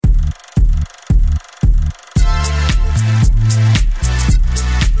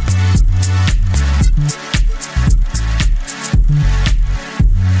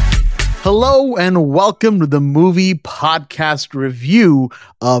Hello and welcome to the movie podcast review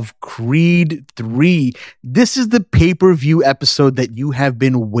of Creed 3. This is the pay-per-view episode that you have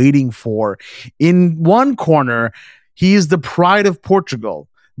been waiting for. In one corner, he is the pride of Portugal,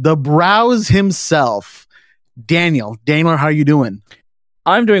 the Browse himself. Daniel, how are you doing?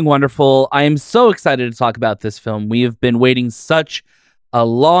 I'm doing wonderful. I am so excited to talk about this film. We have been waiting such a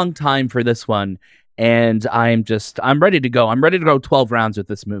long time for this one, and I'm ready to go. I'm ready to go 12 rounds with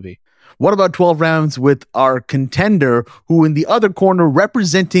this movie. What about 12 rounds with our contender, who in the other corner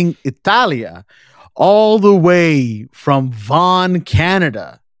representing Italia, all the way from Vaughan,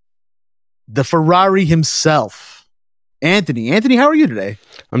 Canada, the Ferrari himself, Anthony. Anthony, how are you today?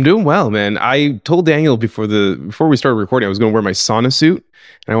 I'm doing well, man. I told Daniel before we started recording I was going to wear my sauna suit,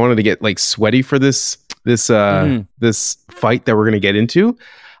 and I wanted to get like sweaty for this fight that we're going to get into.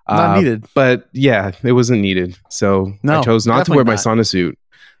 Not needed. But yeah, it wasn't needed. So I chose not to wear my sauna suit.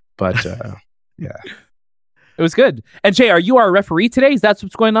 But yeah. It was good. And Jay, are you our referee today? Is that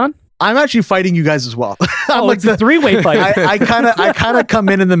what's going on? I'm actually fighting you guys as well. It's a three-way fight. I kind of come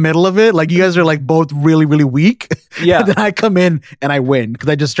in the middle of it. Like you guys are like both really, really weak. Yeah. And then I come in and I win because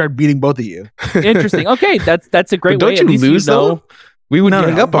I just start beating both of you. Interesting. Okay, that's a great but way. Don't you lose though? We would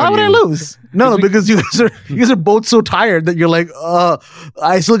gang up on you. Why would I lose? No, because you guys are both so tired that you're like,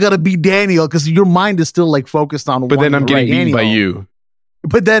 I still got to beat Daniel because your mind is still like focused on. But then I'm getting beaten by you.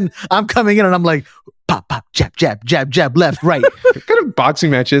 But then I'm coming in and I'm like, pop, pop, jab, jab, jab, jab, left, right. What kind of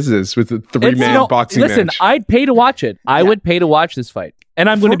boxing match is this with a three-man boxing match? Listen, I'd pay to watch it. I would pay to watch this fight. And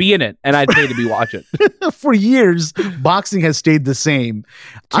I'm going to be in it. And I'd pay to watch it. For years, boxing has stayed the same.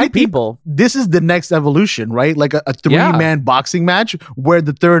 Two people. This is the next evolution, right? Like a three-man boxing match where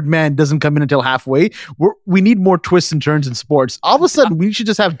the third man doesn't come in until halfway. We need more twists and turns in sports. All of a sudden, we should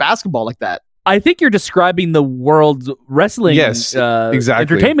just have basketball like that. I think you're describing the world's wrestling exactly.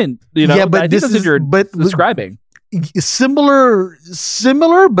 Entertainment. Yeah, but this is what you're describing. Similar,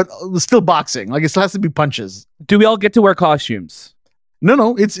 but still boxing. Like it still has to be punches. Do we all get to wear costumes?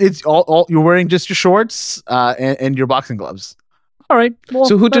 No. It's all you're wearing just your shorts and your boxing gloves. All right. Well,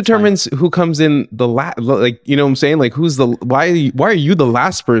 so who determines who comes in the last? Like, you know what I'm saying? Like, who's the why are you the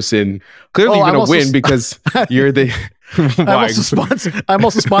last person? Clearly, you're gonna win because you're the. I'm also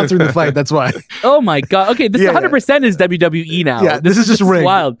sponsoring the fight. That's why. Oh my god. Okay, this 100% is WWE now. Yeah, this is just rigged.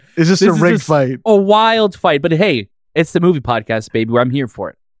 Wild. It's just a rigged fight. A wild fight. But hey, it's the movie podcast, baby. Where I'm here for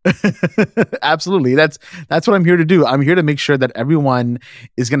it. Absolutely. That's what I'm here to do. I'm here to make sure that everyone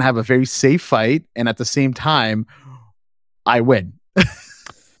is going to have a very safe fight, and at the same time, I win.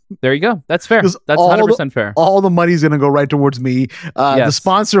 There you go. That's fair. That's 100% fair. All the money's going to go right towards me. The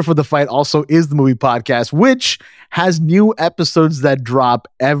sponsor for the fight also is the movie podcast, which has new episodes that drop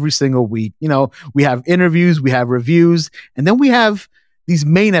every single week. You know, we have interviews, we have reviews, and then we have these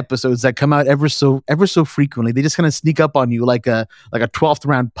main episodes that come out ever so frequently. They just kind of sneak up on you like a 12th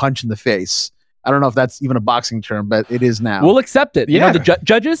round punch in the face. I don't know if that's even a boxing term, but it is now. We'll accept it. Yeah. You know, the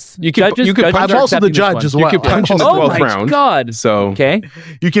judges? I'm also the judge as well. You can punch in the 12th round. Oh my God. So okay.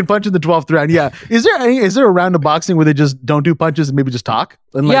 You can punch in the 12th round. Yeah. Is there a round of boxing where they just don't do punches and maybe just talk?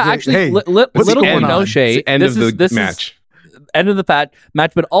 And like, actually, hey, little going on? End of the match. End of the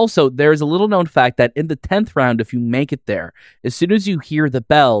match, but also there is a little known fact that in the 10th round, if you make it there, as soon as you hear the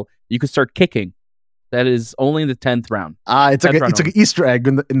bell, you can start kicking. That is only in the 10th round. It's like an Easter egg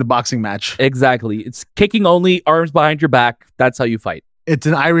in the boxing match. Exactly. It's kicking only, arms behind your back. That's how you fight. It's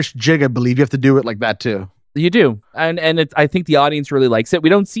an Irish jig, I believe. You have to do it like that too. You do. And I think the audience really likes it. We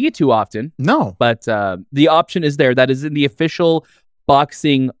don't see it too often. No. But the option is there. That is in the official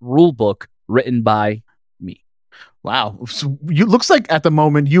boxing rule book written by me. Wow. So looks like at the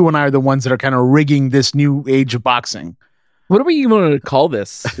moment, you and I are the ones that are kind of rigging this new age of boxing. What are we even going to call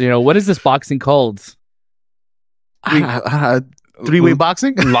this? What is this boxing called? Three-way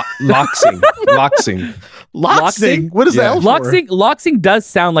boxing? Loxing. What is that for? Loxing does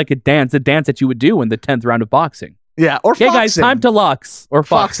sound like a dance that you would do in the 10th round of boxing. Yeah, or foxing. Okay, guys, time to lox or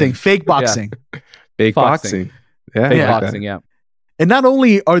foxing. Fake boxing. Yeah. Fake boxing. Yeah. Fake boxing, yeah. And not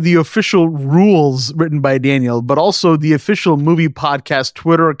only are the official rules written by Daniel, but also the official movie podcast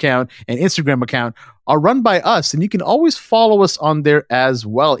Twitter account and Instagram account are run by us. And you can always follow us on there as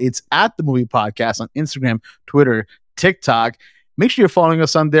well. It's at the movie podcast on Instagram, Twitter, TikTok. Make sure you're following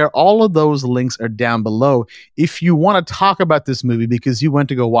us on there. All of those links are down below. If you want to talk about this movie because you went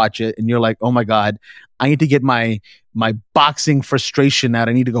to go watch it and you're like, oh my God, I need to get my boxing frustration out.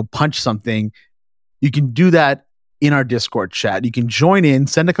 I need to go punch something. You can do that in our Discord chat. You can join in,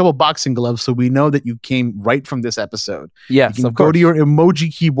 send a couple boxing gloves so we know that you came right from this episode. Yes, you can go to your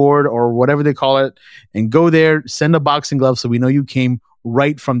emoji keyboard or whatever they call it and go there, send a boxing glove so we know you came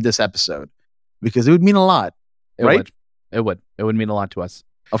right from this episode, because it would mean a lot, right? It would mean a lot to us.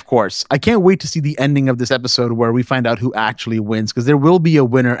 Of course. I can't wait to see the ending of this episode where we find out who actually wins, because there will be a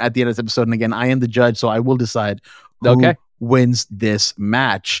winner at the end of this episode. And again, I am the judge, so I will decide who wins this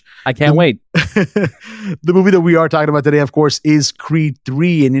match. I can't wait. The movie that we are talking about today, of course, is Creed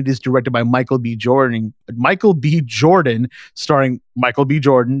 3, and it is directed by Michael B. Jordan, starring Michael B.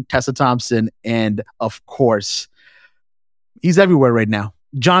 Jordan, Tessa Thompson, and of course, he's everywhere right now,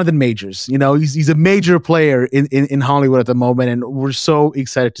 Jonathan Majors. You know, he's a major player in Hollywood at the moment, and we're so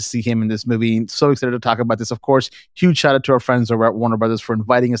excited to see him in this movie, and so excited to talk about this. Of course, huge shout out to our friends over at Warner Brothers for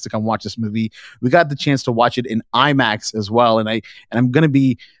inviting us to come watch this movie. We got the chance to watch it in IMAX as well, and I'm going to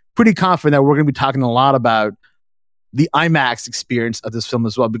be pretty confident that we're going to be talking a lot about the IMAX experience of this film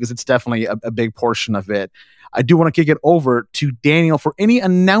as well, because it's definitely a big portion of it. I do want to kick it over to Daniel for any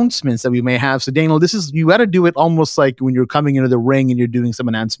announcements that we may have. So Daniel, you got to do it almost like when you're coming into the ring and you're doing some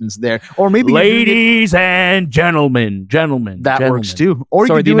announcements there, or maybe ladies and gentlemen. That works too. Or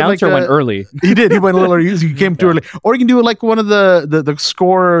sorry, the announcer went early. He did. He went a little early. He came too early. Or you can do it like one of the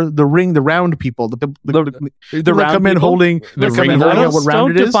score, the ring, the round people. The round come in holding the ring. What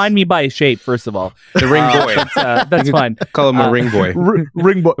round it is? Don't define me by shape. First of all, the ring boy. That's fine. Call him a ring boy.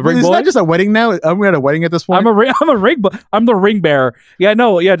 Ring boy. Isn't that just a wedding now? Are we at a wedding at this point? I'm a ring. I'm the ring bearer. Yeah,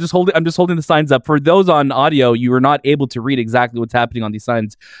 no, yeah. I'm just holding the signs up for those on audio. You are not able to read exactly what's happening on these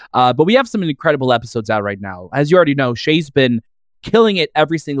signs, but we have some incredible episodes out right now. As you already know, Shay's been killing it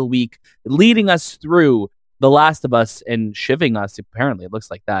every single week, leading us through The Last of Us and shivving us. Apparently, it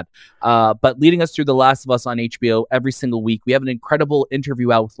looks like that. But leading us through The Last of Us on HBO every single week. We have an incredible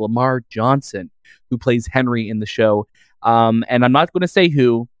interview out with Lamar Johnson, who plays Henry in the show. And I'm not going to say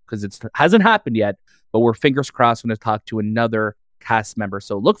who, because it hasn't happened yet. But we're fingers crossed going to talk to another cast member.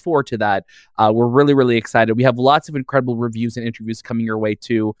 So look forward to that. We're really, really excited. We have lots of incredible reviews and interviews coming your way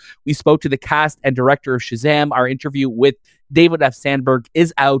too. We spoke to the cast and director of Shazam. Our interview with David F. Sandberg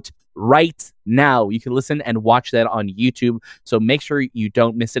is out right now. You can listen and watch that on YouTube. So make sure you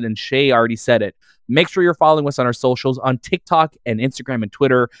don't miss it. And Shay already said it. Make sure you're following us on our socials on TikTok and Instagram and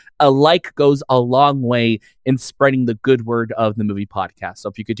Twitter. A like goes a long way in spreading the good word of the movie podcast. So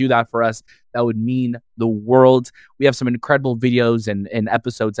if you could do that for us, that would mean the world. We have some incredible videos and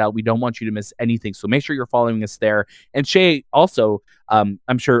episodes out. We don't want you to miss anything. So make sure you're following us there. And Shay also,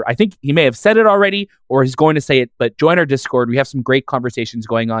 I think he may have said it already or he's going to say it, but join our Discord. We have some great conversations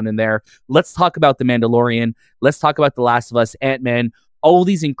going on in there. Let's talk about The Mandalorian. Let's talk about The Last of Us, Ant-Man, all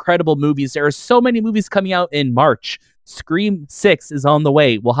these incredible movies. There are so many movies coming out in March. Scream 6 is on the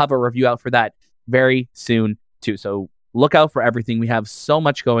way. We'll have a review out for that very soon too. So look out for everything. We have so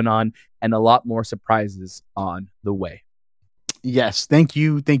much going on and a lot more surprises on the way. Yes, thank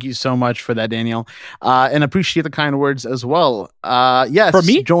you so much for that, Daniel, and appreciate the kind words as well. Yes, for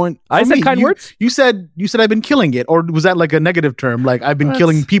me, I said kind words. You said I've been killing it, or was that like a negative term? Like I've been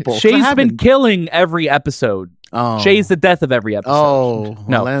killing people. Shay's been killing every episode. Oh. Shay's the death of every episode. Oh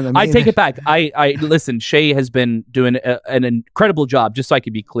no, well, I take it back. I listen. Shay has been doing an incredible job. Just so I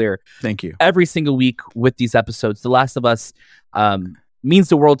can be clear, thank you. Every single week with these episodes, The Last of Us means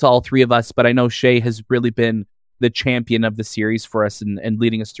the world to all three of us. But I know Shay has really been the champion of the series for us and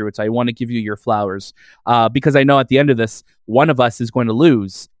leading us through it. So I want to give you your flowers because I know at the end of this, one of us is going to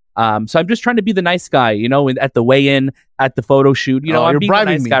lose. So I'm just trying to be the nice guy, at the weigh-in, at the photo shoot. I'm being the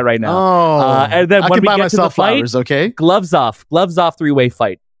nice guy right now. And then when we get to the fight, flowers, okay? Gloves off, 3-way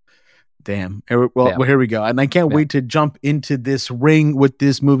fight. Damn. Well, here we go. And I can't wait to jump into this ring with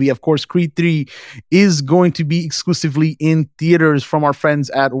this movie. Of course, Creed 3 is going to be exclusively in theaters from our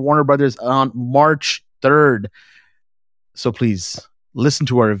friends at Warner Brothers on March 3rd. So please listen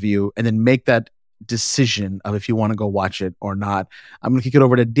to our review and then make that decision of if you want to go watch it or not. I'm going to kick it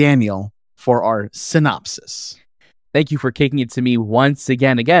over to Daniel for our synopsis. Thank you for kicking it to me once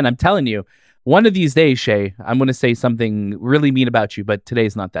again. I'm telling you, one of these days, Shay, I'm going to say something really mean about you, but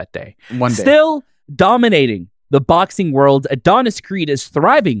today's not that day. One day. Still dominating the boxing world, Adonis Creed is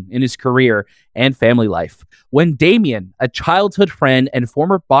thriving in his career and family life. When Damien, a childhood friend and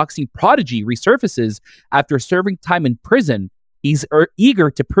former boxing prodigy, resurfaces after serving time in prison, he's eager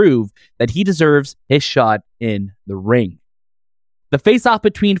to prove that he deserves his shot in the ring. The face-off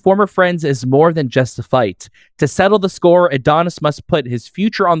between former friends is more than just a fight. To settle the score, Adonis must put his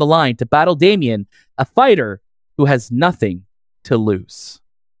future on the line to battle Damien, a fighter who has nothing to lose.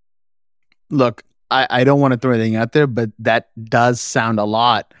 Look, I don't want to throw anything out there, but that does sound a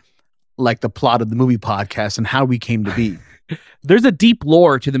lot like the plot of the movie podcast and how we came to be. There's a deep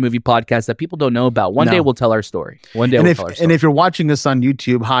lore to the movie podcast that people don't know about. One day we'll tell our story. And if you're watching this on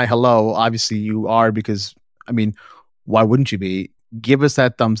YouTube, hi, hello. Obviously you are because, why wouldn't you be? give us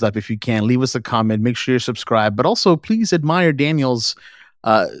that thumbs up if you can. Leave us a comment. Make sure you're subscribed. But also, please admire Daniel's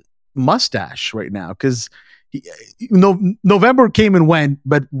mustache right now, because November came and went,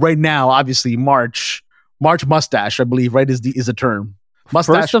 but right now, obviously, March mustache, I believe, right, is a term.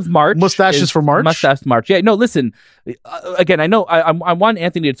 Mustache 1st of March. Mustaches for March. Mustache March. Yeah. No. Listen. Again, I know I want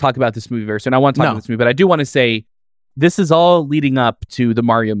Anthony to talk about this movie very soon. I want to talk about this movie, but I do want to say this is all leading up to the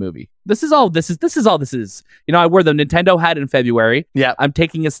Mario movie. This is all this is. You know, I wore the Nintendo hat in February. Yeah. I'm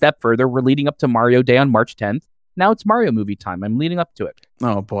taking a step further. We're leading up to Mario Day on March 10th. Now it's Mario movie time. I'm leading up to it.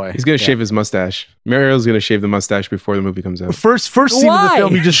 Oh boy. He's going to shave his mustache. Mario's going to shave the mustache before the movie comes out. First scene of the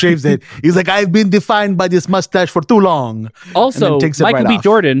film, he just shaves it. He's like, I've been defined by this mustache for too long. Also, Michael B.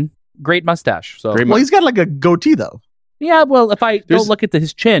 Jordan, great mustache. So, well, he's got like a goatee though. Yeah, well, if I don't look at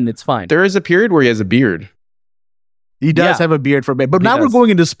his chin, it's fine. There is a period where he has a beard. He does have a beard for a bit, but now we're going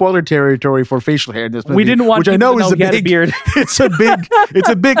into spoiler territory for facial hair in this movie. We didn't want, which I know is a beard. It's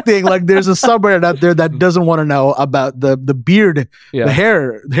a big thing. Like there's a subreddit out there that doesn't want to know about the beard, the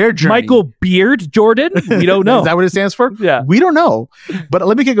hair journey. Michael Beard Jordan. We don't know. Is that what it stands for? Yeah, we don't know. But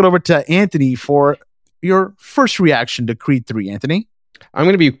let me kick it over to Anthony for your first reaction to Creed 3. Anthony, I'm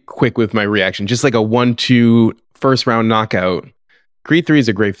going to be quick with my reaction. Just like a 1-2 first round knockout. Creed 3 is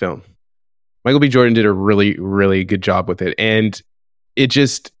a great film. Michael B. Jordan did a really, really good job with it. And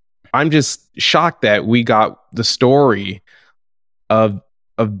I'm just shocked that we got the story of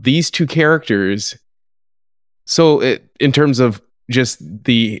these two characters. So in terms of just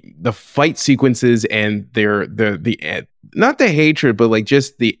the fight sequences and the not the hatred, but like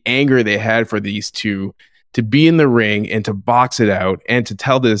just the anger they had for these two to be in the ring and to box it out and to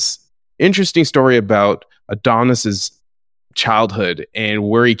tell this interesting story about Adonis's childhood and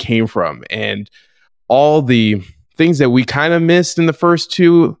where he came from and all the things that we kind of missed in the first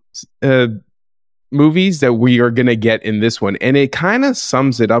two movies that we are going to get in this one. And it kind of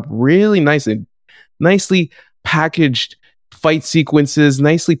sums it up really nicely packaged fight sequences,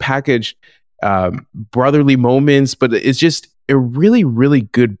 nicely packaged brotherly moments, but it's just a really, really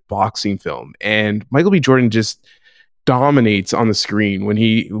good boxing film. And Michael B. Jordan just dominates on the screen when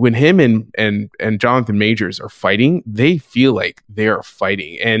him and Jonathan Majors are fighting. They feel like they are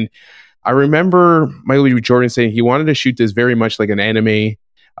fighting. And I remember Michael B. Jordan saying he wanted to shoot this very much like an anime. He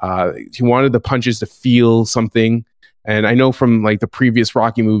wanted the punches to feel something. And I know from like the previous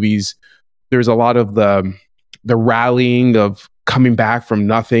Rocky movies, there's a lot of the rallying of coming back from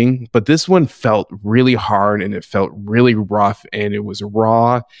nothing, but this one felt really hard and it felt really rough and it was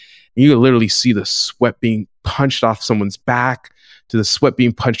raw. You could literally see the sweat being punched off someone's back to the sweat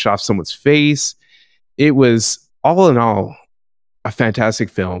being punched off someone's face. It was all in all a fantastic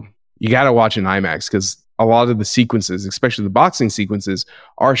film. You got to watch in IMAX because a lot of the sequences, especially the boxing sequences,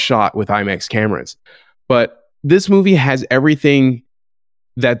 are shot with IMAX cameras. But this movie has everything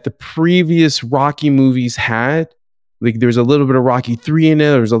that the previous Rocky movies had. Like there's a little bit of Rocky 3 in it.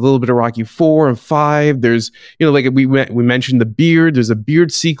 There's a little bit of Rocky 4 and 5. There's, like we mentioned the beard. There's a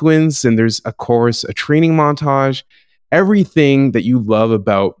beard sequence and there's, of course, a training montage. Everything that you love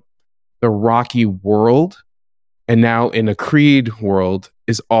about the Rocky world and now in a Creed world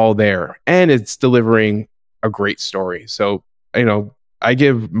is all there. And it's delivering a great story. So, I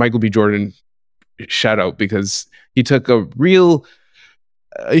give Michael B. Jordan a shout out because he took a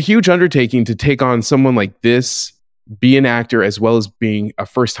huge undertaking to take on someone like this, be an actor as well as being a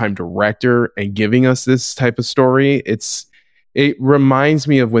first-time director and giving us this type of story. It reminds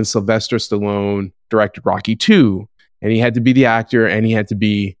me of when Sylvester Stallone directed Rocky 2 and he had to be the actor and he had to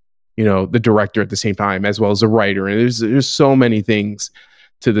be, the director at the same time as well as a writer. And there's so many things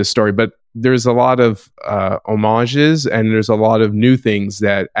to this story, but there's a lot of homages and there's a lot of new things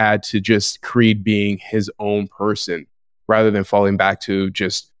that add to just Creed being his own person rather than falling back to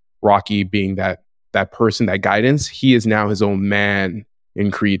just Rocky being that person, that guidance. He is now his own man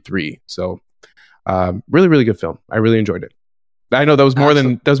in Creed 3. So really, really good film. I really enjoyed it. I know that was more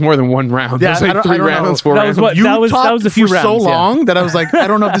than one round. Yeah, like 3 rounds, 4 rounds. That was a few rounds. So long that I was like, I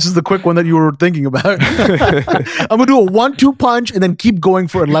don't know if this is the quick one that you were thinking about. I'm gonna do a 1-2 punch and then keep going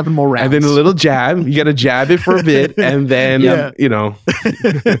for 11 more rounds. And then a little jab. You got to jab it for a bit, and then I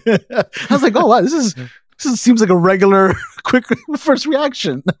was like, oh wow, this seems like a regular quick first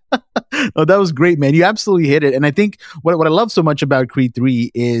reaction. Oh, that was great, man. You absolutely hit it. And I think what I love so much about Creed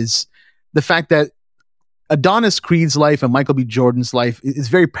 3 is the fact that Adonis Creed's life and Michael B. Jordan's life is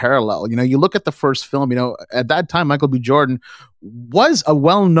very parallel. You look at the first film, at that time, Michael B. Jordan was a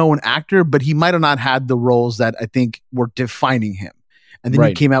well-known actor, but he might have not had the roles that I think were defining him. And then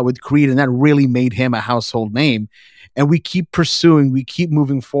he came out with Creed, and that really made him a household name. And we keep pursuing, we keep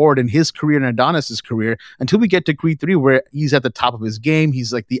moving forward in his career and Adonis's career until we get to Creed 3, where he's at the top of his game.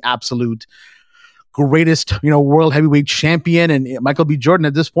 He's like the absolute greatest, world heavyweight champion. And Michael B. Jordan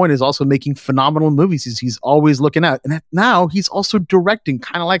at this point is also making phenomenal movies. He's always looking out. And now he's also directing,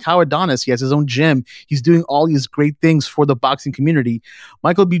 kind of like how Adonis, he has his own gym. He's doing all these great things for the boxing community.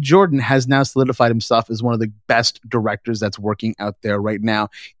 Michael B. Jordan has now solidified himself as one of the best directors that's working out there right now.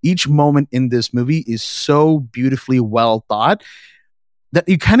 Each moment in this movie is so beautifully well thought that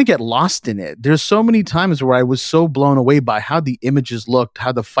you kind of get lost in it. There's so many times where I was so blown away by how the images looked,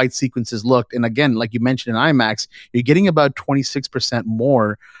 how the fight sequences looked. And again, like you mentioned in IMAX, you're getting about 26%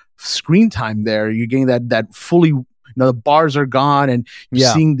 more screen time there. You're getting that fully, the bars are gone, and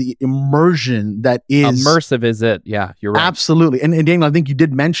you're seeing the immersion that is... Immersive is it. Yeah, you're right. Absolutely. And Daniel, I think you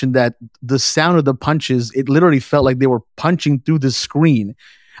did mention that the sound of the punches, it literally felt like they were punching through the screen.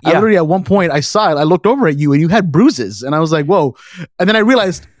 I literally, at one point, I saw it. I looked over at you, and you had bruises, and I was like, "Whoa!" And then I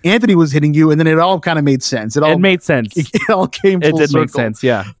realized Anthony was hitting you, and then it all kind of made sense. It made sense. It all came full circle. It did make sense,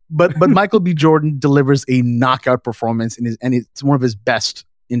 yeah. But Michael B. Jordan delivers a knockout performance, and it's one of his best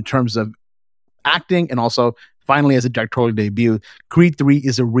in terms of acting, and also finally as a directorial debut. Creed 3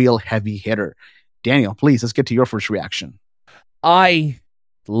 is a real heavy hitter. Daniel, please, let's get to your first reaction. I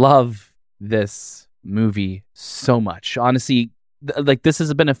love this movie so much, honestly. Like, this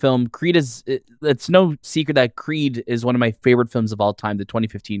has been a film. Creed it's no secret that Creed is one of my favorite films of all time, the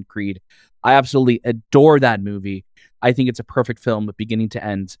 2015 Creed. I absolutely adore that movie. I think it's a perfect film, beginning to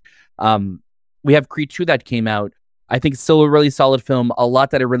end. We have Creed 2 that came out. I think it's still a really solid film, a lot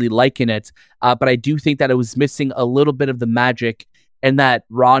that I really like in it. But I do think that it was missing a little bit of the magic and that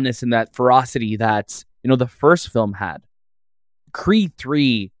rawness and that ferocity that, the first film had. Creed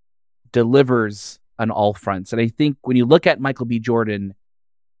 3 delivers on all fronts. And I think when you look at Michael B. Jordan,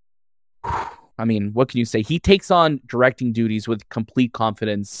 I mean, what can you say? He takes on directing duties with complete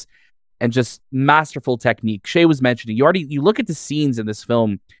confidence and just masterful technique. Shay was mentioning, you look at the scenes in this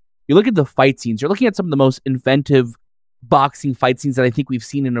film, you look at the fight scenes, you're looking at some of the most inventive boxing fight scenes that I think we've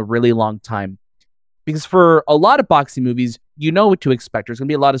seen in a really long time. Because for a lot of boxing movies, you know what to expect. There's going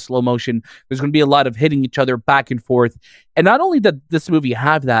to be a lot of slow motion. There's going to be a lot of hitting each other back and forth. And not only did this movie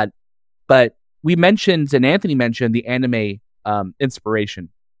have that, but we mentioned, and Anthony mentioned, the anime inspiration.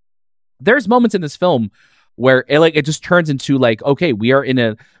 There's moments in this film where it just turns into like, okay, we are in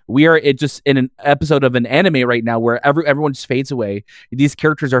an episode of an anime right now where everyone just fades away. These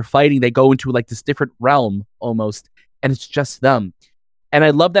characters are fighting. They go into like this different realm almost, and it's just them. And I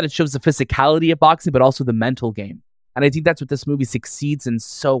love that it shows the physicality of boxing, but also the mental game. And I think that's what this movie succeeds in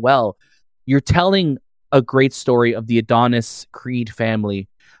so well. You're telling a great story of the Adonis Creed family,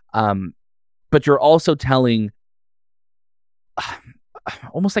 but you're also telling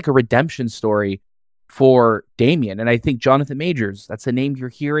almost like a redemption story for Damien. And I think Jonathan Majors, that's a name you're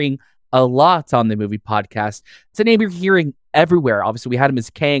hearing a lot on the movie podcast. It's a name you're hearing everywhere. Obviously, we had him as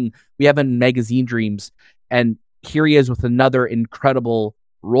Kang. We have him in Magazine Dreams. And here he is with another incredible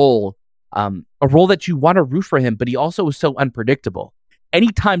role, a role that you want to root for him, but he also is so unpredictable.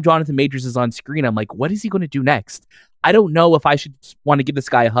 Anytime Jonathan Majors is on screen, I'm like, what is he going to do next? I don't know if I should want to give this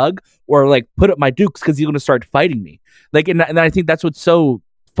guy a hug or like put up my dukes because he's going to start fighting me. Like, and I think that's what's so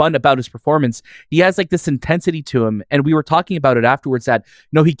fun about his performance. He has like this intensity to him. And we were talking about it afterwards that,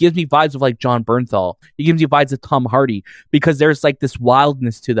 he gives me vibes of like John Bernthal. He gives me vibes of Tom Hardy because there's like this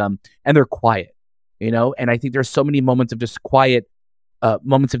wildness to them and they're quiet, and I think there's so many moments of just quiet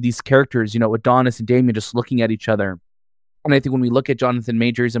moments of these characters, Adonis and Damien just looking at each other. And I think when we look at Jonathan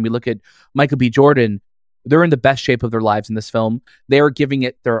Majors and we look at Michael B. Jordan, they're in the best shape of their lives in this film. They are giving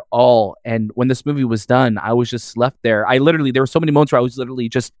it their all. And when this movie was done, I was just left there. There were so many moments where I was literally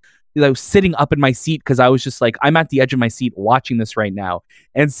just sitting up in my seat because I was just like, I'm at the edge of my seat watching this right now.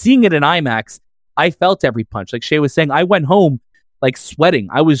 And seeing it in IMAX, I felt every punch. Like Shay was saying, I went home like sweating.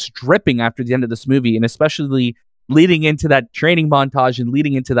 I was dripping after the end of this movie. And especially leading into that training montage and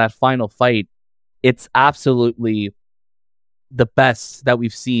leading into that final fight, it's absolutely the best that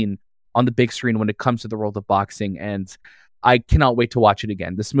we've seen on the big screen when it comes to the world of boxing, and I cannot wait to watch it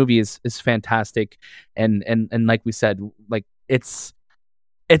again. This movie is fantastic, and like we said, like it's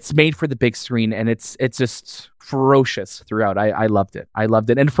made for the big screen, and it's just ferocious throughout. I loved it.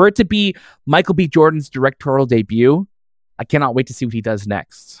 And for it to be Michael B. Jordan's directorial debut, I cannot wait to see what he does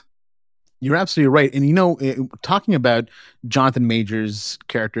next. You're absolutely right. And talking about Jonathan Majors'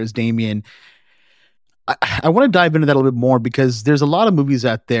 character as Damien, I want to dive into that a little bit more because there's a lot of movies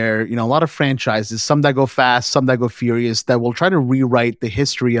out there, a lot of franchises, some that go fast, some that go furious, that will try to rewrite the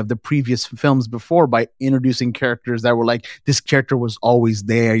history of the previous films before by introducing characters that were like, this character was always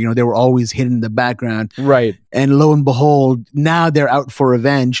there, they were always hidden in the background. Right. And lo and behold, now they're out for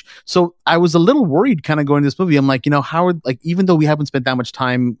revenge. So I was a little worried kind of going to this movie. I'm like, Howard, like, even though we haven't spent that much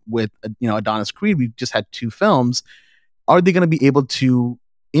time with, Adonis Creed, we've just had 2 films. Are they going to be able to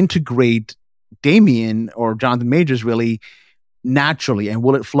integrate Damien or Jonathan Majors really naturally, and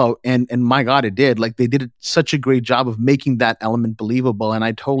will it flow? And my God, it did. Like, they did such a great job of making that element believable, and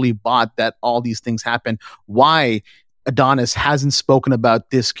I totally bought that all these things happen. Why Adonis hasn't spoken about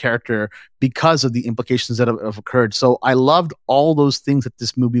this character because of the implications that have occurred. So I loved all those things that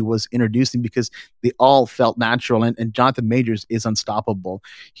this movie was introducing because they all felt natural. And Jonathan Majors is unstoppable.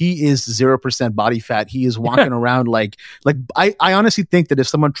 He is 0% body fat. He is walking around like I honestly think that if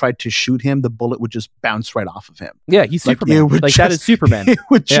someone tried to shoot him, the bullet would just bounce right off of him. Yeah, he's Superman. That is Superman.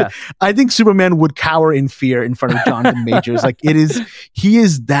 I think Superman would cower in fear in front of Jonathan Majors. He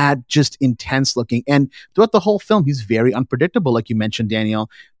is that just intense looking. And throughout the whole film, he's very unpredictable, like you mentioned, Daniel.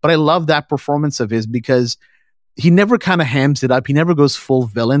 But I love that performance of his because he never kind of hams it up. He never goes full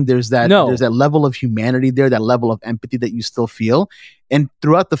villain. There's that level of humanity there, that level of empathy that you still feel. And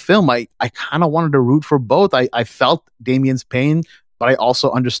throughout the film, I kind of wanted to root for both. I felt Damien's pain, but I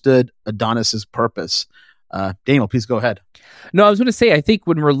also understood Adonis's purpose. Daniel, please go ahead. No, I was going to say, I think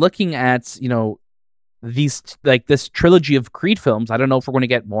when we're looking at, these, like, this trilogy of Creed films, I don't know if we're going to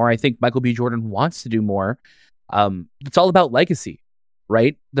get more. I think Michael B. Jordan wants to do more. It's all about legacy.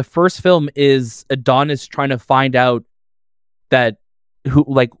 Right? The first film is Adonis trying to find out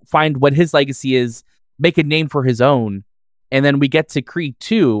find what his legacy is, make a name for his own. And then we get to Creed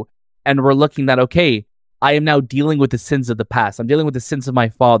 2 and we're looking at, okay, I am now dealing with the sins of the past. I'm dealing with the sins of my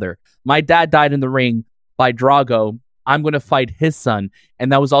father. My dad died in the ring by Drago. I'm going to fight his son. And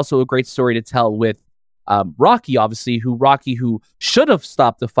that was also a great story to tell with Rocky, obviously, who should have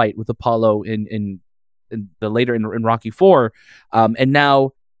stopped the fight with Apollo in Rocky 4, and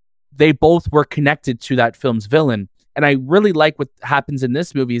now they both were connected to that film's villain. And I really like what happens in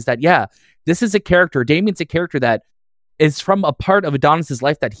this movie is that, this is a character, Damien's a character that is from a part of Adonis's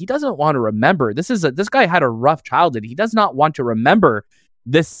life that he doesn't want to remember. This guy had a rough childhood. He does not want to remember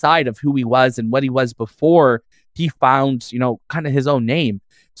this side of who he was and what he was before he found, kind of his own name.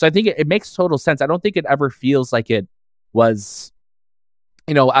 So I think it makes total sense. I don't think it ever feels like it was,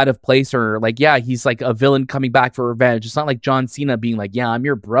 out of place or like, he's like a villain coming back for revenge. It's not like John Cena being like, I'm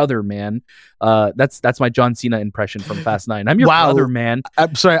your brother, man. That's my John Cena impression from Fast 9. I'm your brother, man.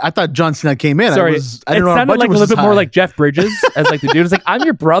 I'm sorry. I thought John Cena came in. Sorry. It sounded like a little bit more like Jeff Bridges as like the dude. It's like, I'm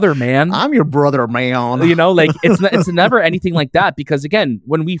your brother, man. I'm your brother, man. Like it's never anything like that because again,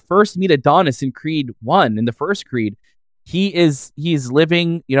 when we first meet Adonis in Creed 1, in the first Creed, he's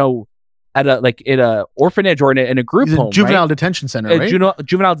living, at a orphanage or in a group home, juvenile detention center, right?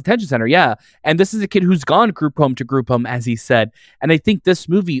 Juvenile detention center, yeah. And this is a kid who's gone group home to group home, as he said. And I think this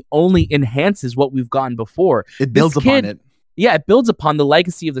movie only enhances what we've gotten before. It builds upon it. Yeah, it builds upon the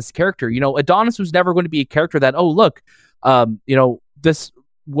legacy of this character. Adonis was never going to be a character that, this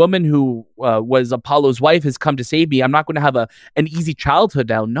woman who was Apollo's wife has come to save me. I'm not going to have an easy childhood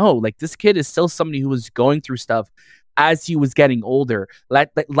now. No, like this kid is still somebody who was going through stuff as he was getting older.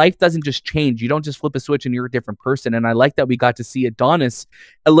 Life doesn't just change. You don't just flip a switch and you're a different person. And I like that we got to see Adonis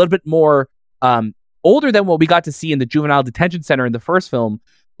a little bit more older than what we got to see in the juvenile detention center in the first film,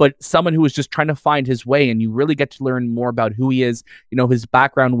 but someone who was just trying to find his way. And you really get to learn more about who he is, his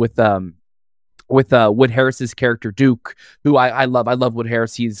background with Wood Harris's character Duke, who I love. I love Wood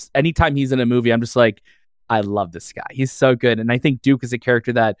Harris. Anytime he's in a movie, I'm just like, I love this guy. He's so good. And I think Duke is a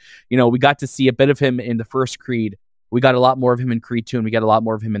character that, we got to see a bit of him in the first Creed. We got a lot more of him in Creed 2, and we get a lot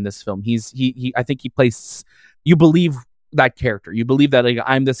more of him in this film. I think he plays, you believe that character. You believe that, like,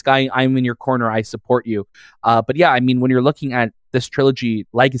 I'm this guy, I'm in your corner, I support you. But yeah, I mean, when you're looking at this trilogy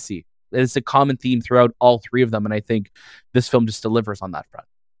legacy, it's a common theme throughout all 3 of them. And I think this film just delivers on that front.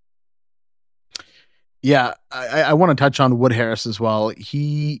 Yeah, I want to touch on Wood Harris as well.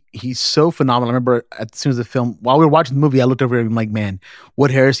 He's so phenomenal. I remember as soon as the film, while we were watching the movie, I looked over at him and I'm like, man,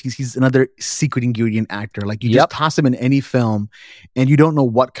 Wood Harris, he's another secret ingredient actor. Like, you just toss him in any film and you don't know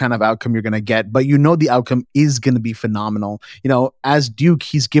what kind of outcome you're going to get, but the outcome is going to be phenomenal. As Duke,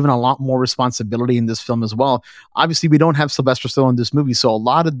 he's given a lot more responsibility in this film as well. Obviously, we don't have Sylvester Stallone in this movie, so a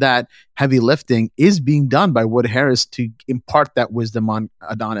lot of that heavy lifting is being done by Wood Harris to impart that wisdom on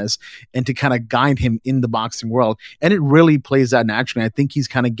Adonis and to kind of guide him in the boxing world. And it really plays out in action. I think he's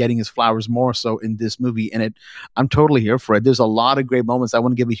kind of getting his flowers more so in this movie. And I'm totally here for it. There's a lot of great moments. I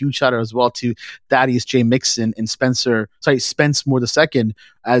want to give a huge shout out as well to Thaddeus J. Mixon and Spence Moore II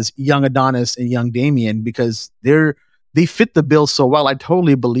as young Adonis and young Damien, because they fit the bill so well. I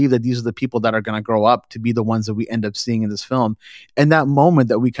totally believe that these are the people that are going to grow up to be the ones that we end up seeing in this film. And that moment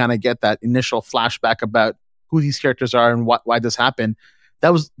that we kind of get that initial flashback about who these characters are and why this happened,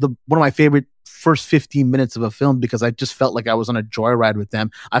 that was one of my favorite first 15 minutes of a film, because I just felt like I was on a joyride with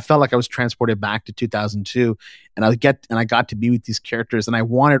them. I felt like I was transported back to 2002, and I got to be with these characters, and I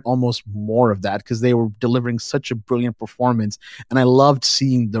wanted almost more of that because they were delivering such a brilliant performance, and I loved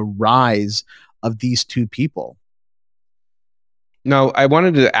seeing the rise of these two people. No, I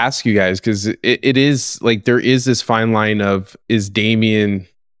wanted to ask you guys, because it is like there is this fine line of, is Damien,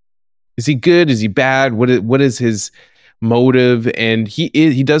 is he good? Is he bad? What is his motive? And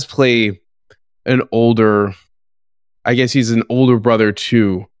he does play an older, I guess he's an older brother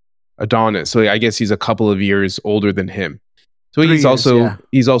to Adonis. So I guess he's a couple of years older than him. So he's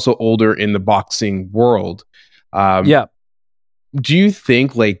also older in the boxing world. Yeah. Do you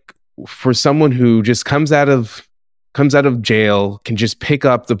think, like, for someone who just comes out of jail, can just pick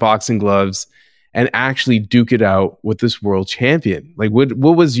up the boxing gloves and actually duke it out with this world champion? Like, what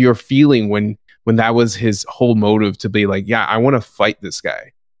was your feeling when that was his whole motive, to be like, yeah, I want to fight this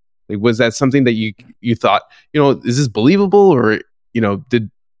guy? Like, was that something that you thought, is this believable? Or,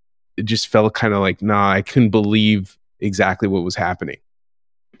 did it just felt kind of like, nah, I couldn't believe exactly what was happening?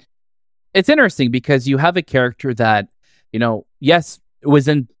 It's interesting because you have a character that, yes, was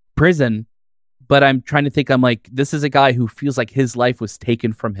in prison, but I'm trying to think, I'm like, this is a guy who feels like his life was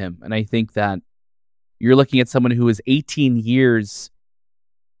taken from him. And I think that you're looking at someone who is 18 years,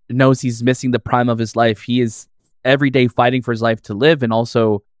 knows he's missing the prime of his life. He is every day fighting for his life to live, and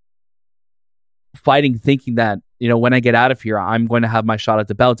also fighting, thinking that, when I get out of here, I'm going to have my shot at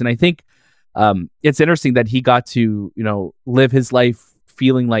the belt. And I think it's interesting that he got to, live his life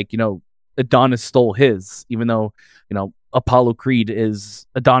feeling like, Adonis stole his, even though, Apollo Creed is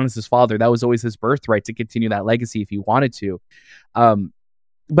Adonis's father. That was always his birthright to continue that legacy if he wanted to.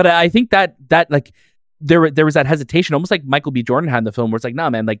 But I think that like there was that hesitation, almost like Michael B. Jordan had in the film, where it's like, nah,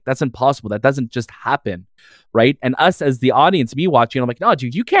 man, like that's impossible. That doesn't just happen, right? And us as the audience, me watching, I'm like, no,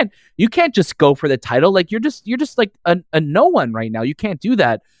 dude, you can't just go for the title. Like you're just like a no one right now. You can't do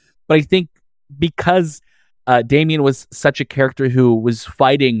that. But I think because Damien was such a character who was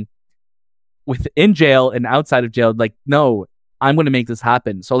fighting within jail and outside of jail, like, no, I'm going to make this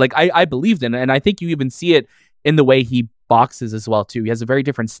happen. So like I believed in it, and I think you even see it in the way he boxes as well too. He has a very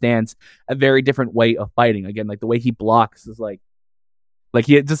different stance, a very different way of fighting. Again, like the way he blocks is like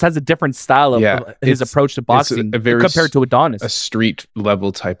he just has a different style of his approach to boxing compared to Adonis, a street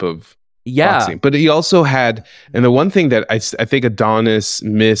level type of boxing. But he also had, and the one thing that I think Adonis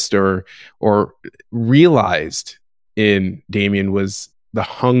missed or realized in Damien was the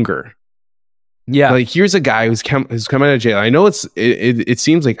hunger. Yeah, like here's a guy who's come out of jail. I know it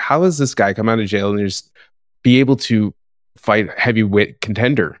seems like, how does this guy come out of jail and just be able to fight heavyweight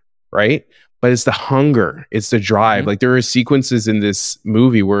contender, right? But it's the hunger, it's the drive. Mm-hmm. Like there are sequences in this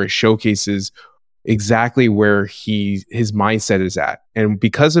movie where it showcases exactly where his mindset is at, and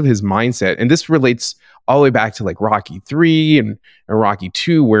because of his mindset, and this relates all the way back to like Rocky 3 and Rocky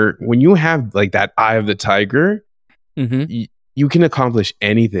 2, where when you have like that eye of the tiger, mm-hmm. you can accomplish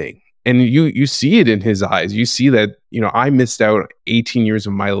anything. And you see it in his eyes. You see that, I missed out 18 years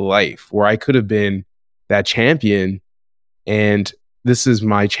of my life where I could have been that champion, and this is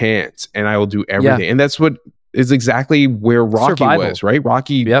my chance, and I will do everything. Yeah. And that's what is exactly where Rocky was, right?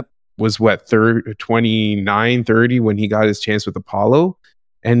 Rocky was what, 29, 30 when he got his chance with Apollo.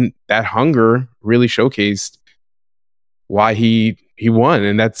 And that hunger really showcased why he won.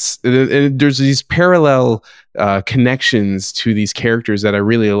 And and there's these parallel connections to these characters that I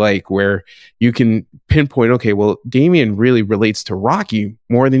really like, where you can pinpoint, okay, well, Damien really relates to Rocky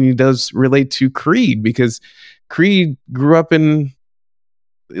more than he does relate to Creed, because Creed grew up in,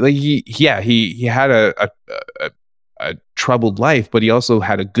 like, he had a troubled life, but he also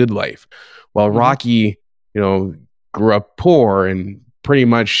had a good life, while mm-hmm. Rocky, grew up poor, and pretty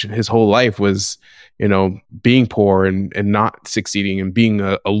much his whole life was, being poor and not succeeding and being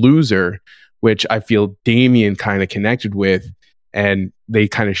a loser, which I feel Damien kind of connected with, and they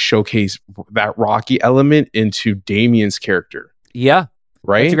kind of showcase that Rocky element into Damien's character. Yeah.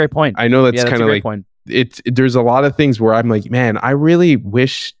 Right? That's a great point. I know that's kind of like, point. There's a lot of things where I'm like, man, I really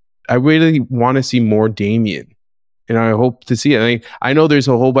want to see more Damien, and I hope to see it. I know there's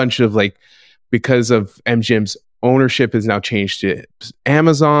a whole bunch of, like, because of MGM's ownership has now changed to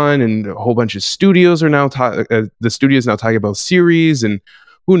Amazon, and a whole bunch of studios are now the studios now talking about series, and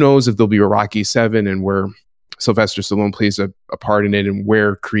who knows if there'll be a Rocky 7 and where Sylvester Stallone plays a part in it and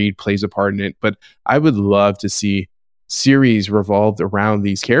where Creed plays a part in it. But I would love to see series revolved around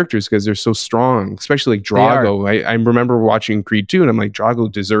these characters because they're so strong, especially like Drago. I remember watching Creed 2 and I'm like,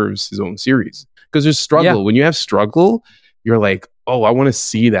 Drago deserves his own series because there's struggle. Yeah. When you have struggle, you're like, oh, I want to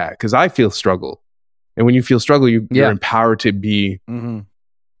see that because I feel struggle. And when you feel struggle, you're empowered to be,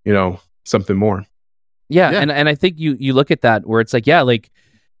 something more. Yeah. And I think you look at that where it's like, like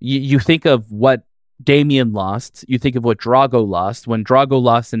you think of what Damien lost, you think of what Drago lost. When Drago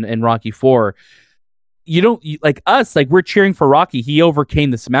lost in Rocky 4, like us, like we're cheering for Rocky. He overcame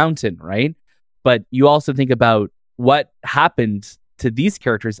this mountain, right? But you also think about what happened to these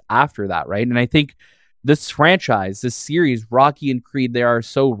characters after that, right? And I think this franchise, this series, Rocky and Creed, they are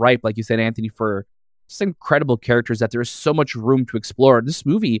so ripe, like you said, Anthony, for just incredible characters that there's so much room to explore. This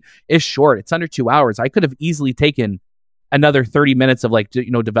movie is short. It's under 2 hours. I could have easily taken another 30 minutes of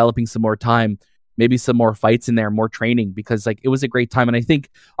developing some more time, maybe some more fights in there, more training, because like it was a great time. And I think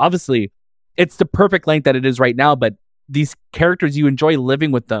obviously it's the perfect length that it is right now, but these characters, you enjoy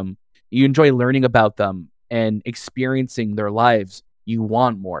living with them. You enjoy learning about them and experiencing their lives. You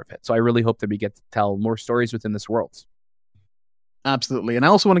want more of it. So I really hope that we get to tell more stories within this world. Absolutely. And I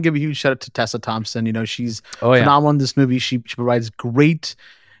also want to give a huge shout out to Tessa Thompson. She's phenomenal in this movie. She provides great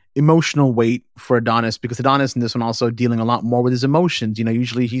emotional weight for Adonis because Adonis in this one also dealing a lot more with his emotions.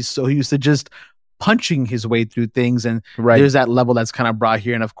 Usually he's so used to just punching his way through things, and there's that level that's kind of brought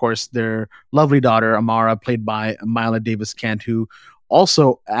here. And of course, their lovely daughter Amara, played by Mila Davis Kent, who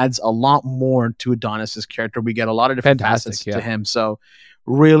also adds a lot more to Adonis's character. We get a lot of different facets to him. So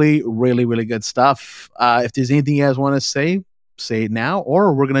really, really, really good stuff. If there's anything you guys want to say it now,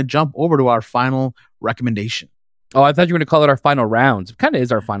 or we're gonna jump over to our final recommendation. Oh, I thought you were going to call it our final round. It kind of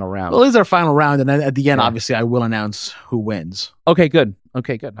is our final round. Well, it is our final round, and then at the end, obviously, I will announce who wins. Okay, good.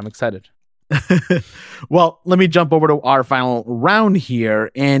 I'm excited. Well, let me jump over to our final round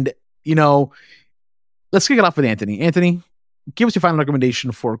here. And, let's kick it off with Anthony. Anthony, give us your final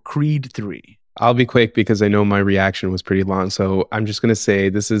recommendation for Creed 3. I'll be quick because I know my reaction was pretty long. So I'm just going to say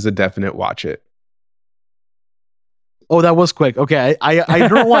this is a definite watch it. Oh, that was quick. Okay. I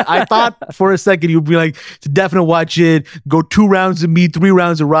don't know why. I thought for a second you'd be like, it's a definite watch it. Go 2 rounds of me, 3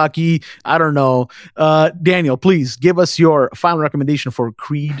 rounds of Rocky. I don't know. Daniel, please give us your final recommendation for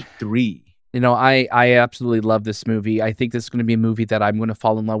Creed 3. I absolutely love this movie. I think this is going to be a movie that I'm going to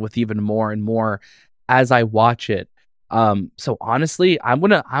fall in love with even more and more as I watch it. So honestly, I'm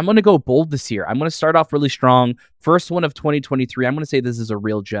gonna go bold this year. I'm gonna start off really strong. First one of 2023. I'm gonna say this is a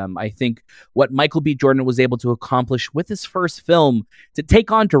real gem. I think what Michael B. Jordan was able to accomplish with his first film, to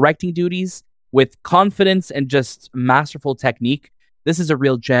take on directing duties with confidence and just masterful technique, this is a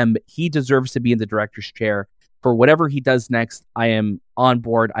real gem. He deserves to be in the director's chair. For whatever he does next, I am on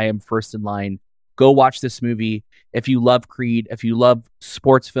board. I am first in line. Go watch this movie. If you love Creed, if you love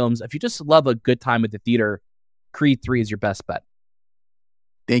sports films, if you just love a good time at the theater, Creed 3 is your best bet.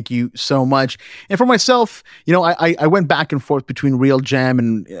 Thank you so much. And for myself, I went back and forth between real gem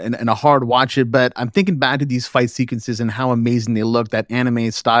and a hard watch it, but I'm thinking back to these fight sequences and how amazing they look, that anime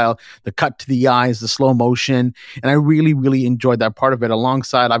style, the cut to the eyes, the slow motion. And I really, really enjoyed that part of it,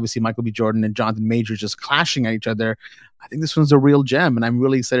 alongside obviously Michael B. Jordan and Jonathan Majors just clashing at each other. I think this one's a real gem, and I'm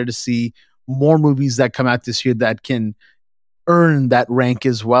really excited to see more movies that come out this year that can earn that rank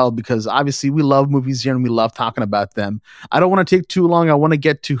as well, because obviously we love movies here and we love talking about them. I don't want to take too long. I want to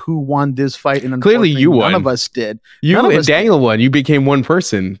get to who won this fight, and clearly you won. None of us did. You and Daniel won. You became one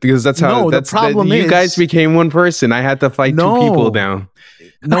person, because that's how. No, the problem is you guys became one person. I had to fight 2 people now.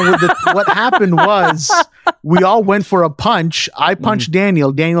 No, what happened was we all went for a punch. I punched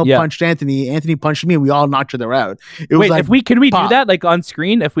Daniel. Daniel punched Anthony. Anthony punched me. And we all knocked each other out. It was like, can we do that like on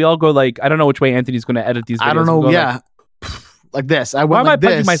screen? If we all go like, I don't know which way Anthony's going to edit these videos. I don't know. Like this. I went why am I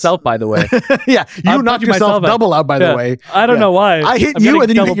punching myself, by the way? Yeah, you knocked yourself double out, by the way. I don't know why. I hit you and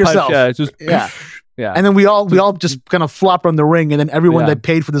then you hit yourself. Yeah. And then we all just kind of flopped on the ring, and then everyone that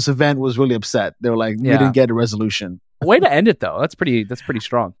paid for this event was really upset. They were like, we didn't get a resolution. Way to end it, though. That's pretty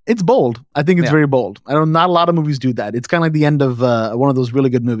strong. It's bold. I think it's very bold. I don't. Not a lot of movies do that. It's kind of like the end of one of those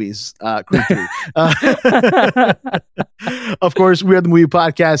really good movies, Creed 3. Of course, we are the Movie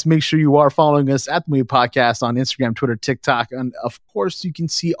Podcast. Make sure you are following us at the Movie Podcast on Instagram, Twitter, TikTok, and of course, you can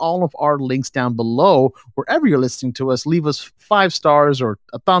see all of our links down below wherever you're listening to us. Leave us 5 stars or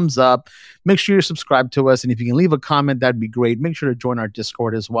a thumbs up. Make sure you're subscribed to us, and if you can leave a comment, that'd be great. Make sure to join our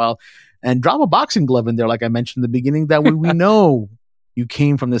Discord as well. And drop a boxing glove in there, like I mentioned in the beginning. That way we know you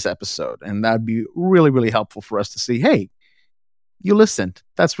came from this episode. And that'd be really, really helpful for us to see, hey, you listened.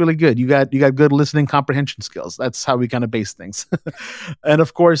 That's really good. You got good listening comprehension skills. That's how we kind of base things. And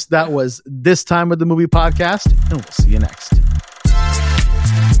of course, that was This Time with the Movie Podcast, and we'll see you next.